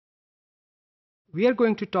We are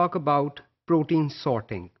going to talk about protein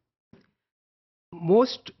sorting.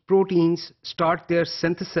 Most proteins start their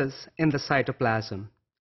synthesis in the cytoplasm.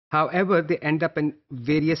 However, they end up in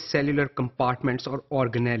various cellular compartments or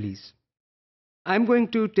organelles. I'm going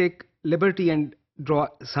to take liberty and draw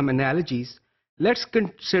some analogies. Let's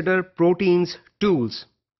consider proteins tools.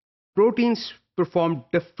 Proteins perform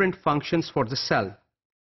different functions for the cell.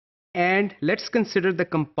 And let's consider the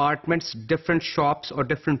compartments, different shops or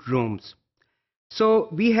different rooms. So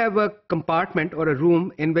we have a compartment or a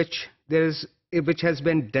room in which which has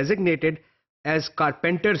been designated as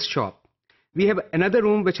carpenter's shop. We have another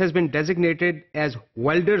room which has been designated as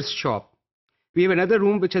welder's shop. We have another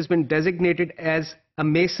room which has been designated as a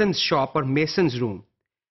mason's shop or mason's room.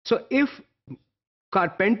 So if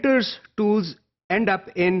carpenter's tools end up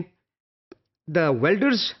in the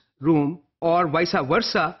welder's room or vice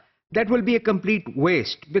versa, that will be a complete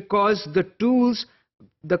waste, because the tools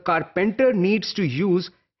the carpenter needs to use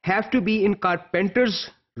have to be in carpenter's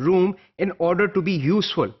room in order to be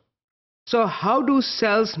useful. So how do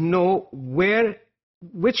cells know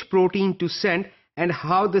which protein to send and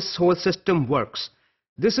how this whole system works?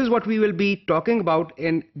 This is what we will be talking about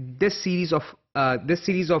in this series of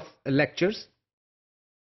lectures.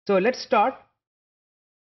 So let's start.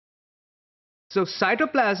 So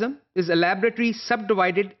cytoplasm is a laboratory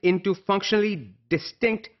subdivided into functionally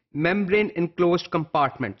distinct membrane enclosed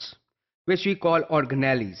compartments, which we call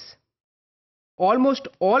organelles. Almost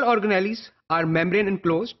all organelles are membrane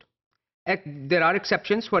enclosed. There are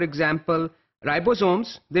exceptions. For example,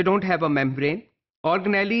 ribosomes, they don't have a membrane.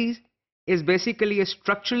 Organelles is basically a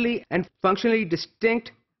structurally and functionally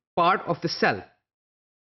distinct part of the cell.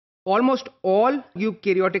 Almost all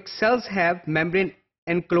eukaryotic cells have membrane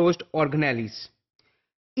enclosed organelles.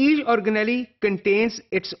 Each organelle contains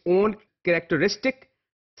its own characteristic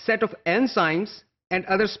set of enzymes and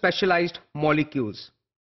other specialized molecules.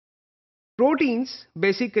 Proteins,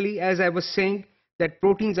 basically, as I was saying, that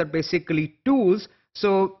proteins are basically tools.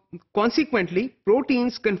 So consequently,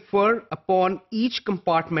 proteins confer upon each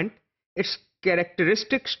compartment its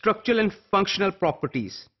characteristic structural and functional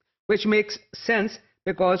properties, which makes sense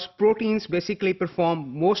because proteins basically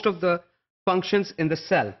perform most of the functions in the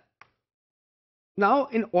cell. Now,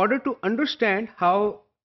 in order to understand how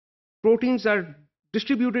proteins are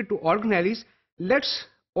distributed to organelles, let's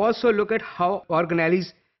also look at how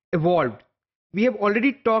organelles evolved. We have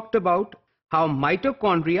already talked about how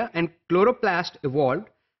mitochondria and chloroplast evolved.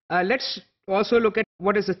 Let's also look at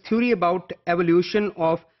what is the theory about evolution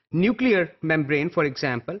of nuclear membrane, for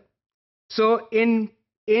example. So in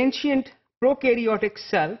ancient prokaryotic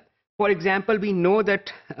cell, for example, we know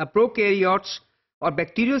that prokaryotes or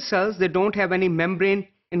bacterial cells, they don't have any membrane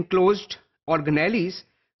enclosed organelles.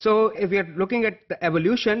 So if we are looking at the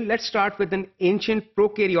evolution, let's start with an ancient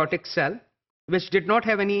prokaryotic cell, which did not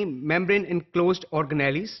have any membrane enclosed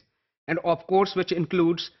organelles, and of course, which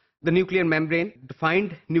includes the nuclear membrane,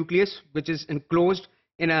 defined nucleus, which is enclosed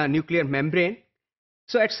in a nuclear membrane.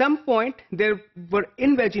 So at some point, there were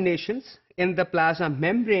invaginations in the plasma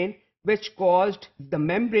membrane, which caused the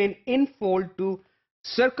membrane infold to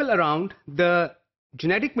circle around the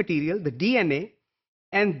genetic material, the DNA,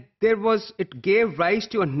 and it gave rise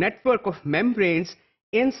to a network of membranes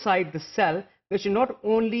inside the cell, which not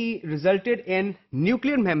only resulted in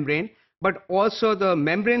nuclear membrane, but also the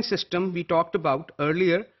membrane system we talked about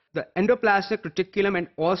earlier, the endoplasmic reticulum, and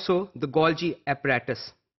also the Golgi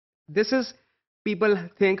apparatus. This is, people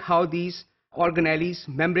think, how these organelles,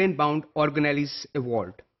 membrane-bound organelles,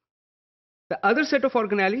 evolved. The other set of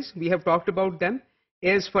organelles, we have talked about them,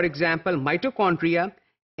 is, for example, mitochondria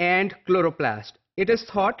and chloroplast. It is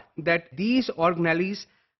thought that these organelles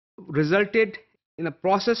resulted in a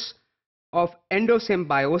process of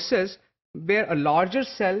endosymbiosis, where a larger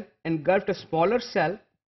cell engulfed a smaller cell,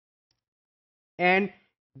 and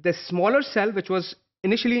the smaller cell, which was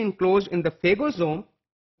initially enclosed in the phagosome,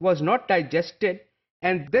 was not digested,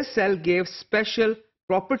 and this cell gave special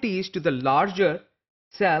properties to the larger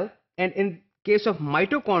cell. And in case of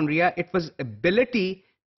mitochondria, it was ability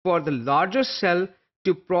for the larger cell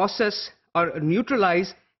to process or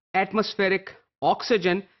neutralize atmospheric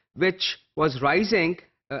oxygen, which was rising.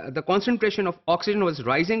 The concentration of oxygen was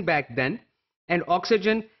rising back then, and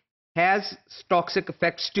oxygen has toxic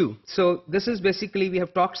effects too. So this is basically, we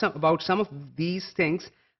have talked about some of these things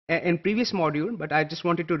in previous module, but I just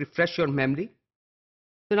wanted to refresh your memory.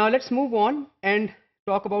 So now let's move on and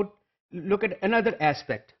look at another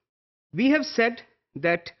aspect. We have said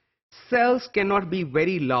that cells cannot be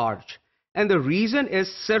very large, and the reason is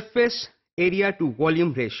surface area to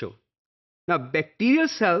volume ratio. Now, bacterial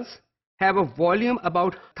cells have a volume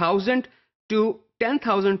about 1,000 to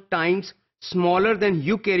 10,000 times smaller than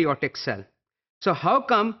eukaryotic cell. So how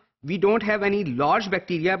come we don't have any large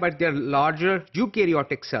bacteria, but they're larger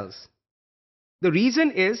eukaryotic cells?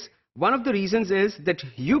 One of the reasons is that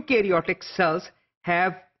eukaryotic cells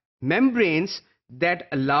have membranes that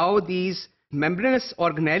allow these membranous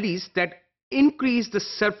organelles that increase the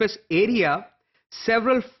surface area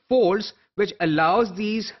several folds, which allows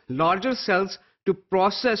these larger cells to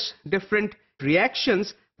process different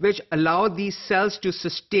reactions, which allow these cells to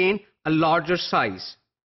sustain a larger size.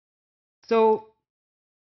 So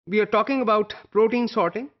we are talking about protein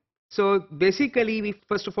sorting. So basically, we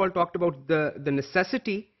first of all talked about the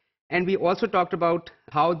necessity, and we also talked about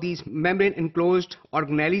how these membrane enclosed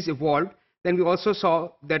organelles evolved. Then we also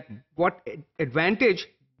saw that what advantage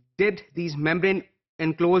did these membrane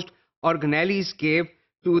enclosed organelles give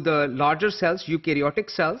to the larger cells, eukaryotic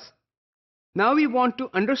cells. Now we want to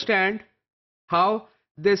understand how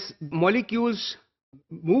these molecules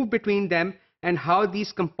move between them and how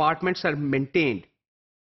these compartments are maintained.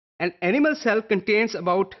 An animal cell contains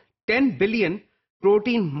about 10 billion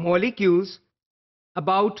protein molecules.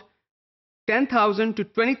 About 10,000 to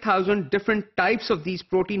 20,000 different types of these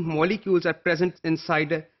protein molecules are present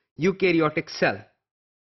inside a eukaryotic cell.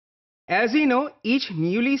 As we know, each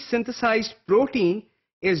newly synthesized protein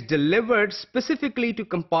is delivered specifically to a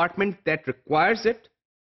compartment that requires it.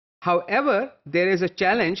 However, there is a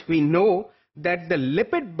challenge. We know that the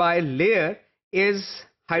lipid bilayer is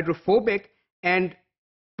hydrophobic, and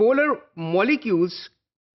polar molecules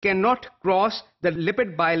cannot cross the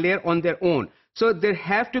lipid bilayer on their own. So there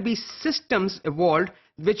have to be systems evolved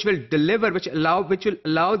which will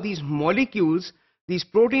allow these molecules, these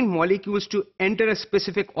protein molecules, to enter a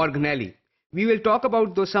specific organelle. We will talk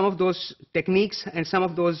about some of those techniques and some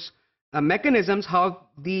of those mechanisms, how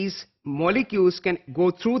these molecules can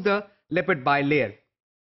go through the lipid bilayer.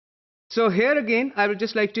 So here again, I would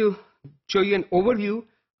just like to show you an overview,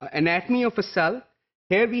 anatomy of a cell.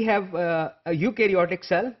 Here we have a eukaryotic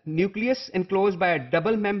cell, nucleus enclosed by a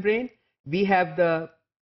double membrane. We have the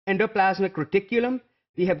endoplasmic reticulum,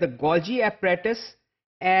 we have the Golgi apparatus,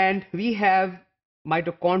 and we have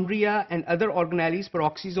mitochondria and other organelles,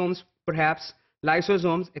 peroxisomes perhaps,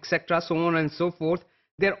 lysosomes, etc., so on and so forth.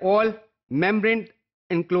 They're all membrane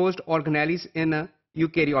enclosed organelles in a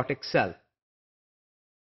eukaryotic cell.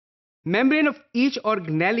 Membrane of each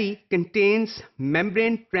organelle contains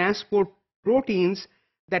membrane transport proteins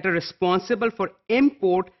that are responsible for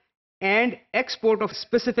import and export of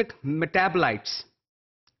specific metabolites.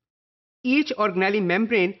 Each organelle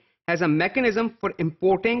membrane has a mechanism for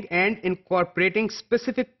importing and incorporating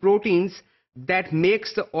specific proteins that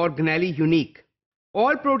makes the organelle unique.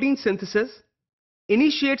 All protein synthesis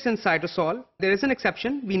initiates in cytosol. There is an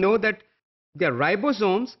exception. We know that there are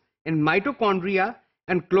ribosomes and mitochondria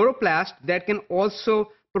and chloroplast that can also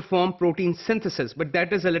perform protein synthesis, but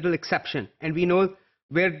that is a little exception, and we know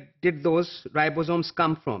where did those ribosomes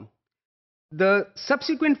come from. The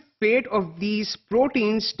subsequent fate of these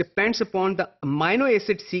proteins depends upon the amino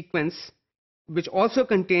acid sequence, which also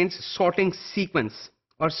contains sorting sequence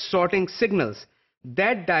or sorting signals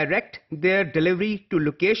that direct their delivery to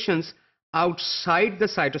locations outside the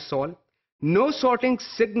cytosol. No sorting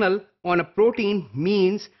signal on a protein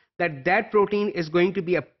means that that protein is going to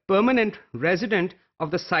be a permanent resident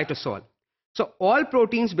of the cytosol. So all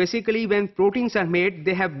proteins, basically when proteins are made,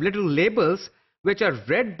 they have little labels which are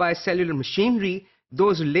read by cellular machinery.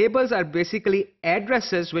 Those labels are basically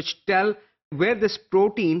addresses which tell where this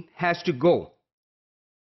protein has to go.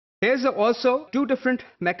 Here's also two different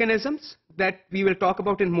mechanisms that we will talk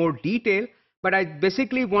about in more detail, but I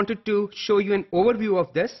basically wanted to show you an overview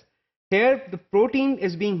of this. Here the protein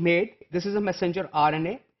is being made. This is a messenger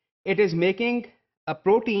RNA. It is making a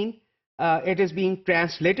protein. It is being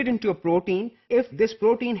translated into a protein. If this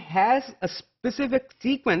protein has a specific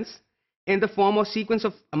sequence in the form of sequence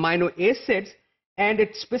of amino acids, and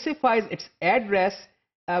it specifies its address,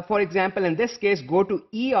 for example, in this case, go to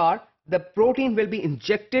ER, the protein will be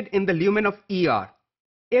injected in the lumen of ER.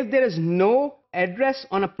 If there is no address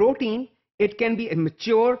on a protein, it can be a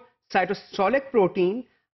mature cytosolic protein,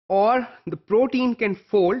 or the protein can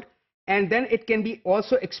fold, and then it can be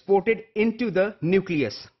also exported into the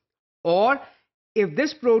nucleus. Or if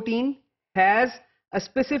this protein has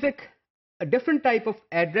a different type of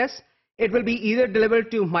address, it will be either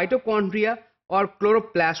delivered to mitochondria or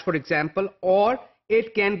chloroplast, for example, or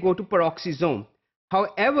it can go to peroxisome.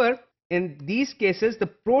 However, in these cases, the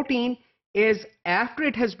protein is, after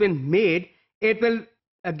it has been made, it will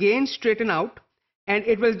again straighten out and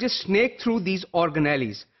it will just snake through these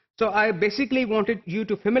organelles. So I basically wanted you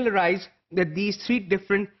to familiarize with these three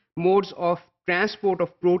different modes of transport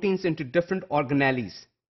of proteins into different organelles.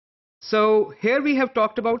 So here we have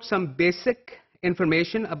talked about some basic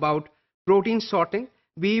information about protein sorting.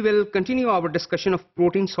 We will continue our discussion of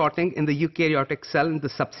protein sorting in the eukaryotic cell in the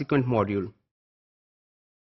subsequent module.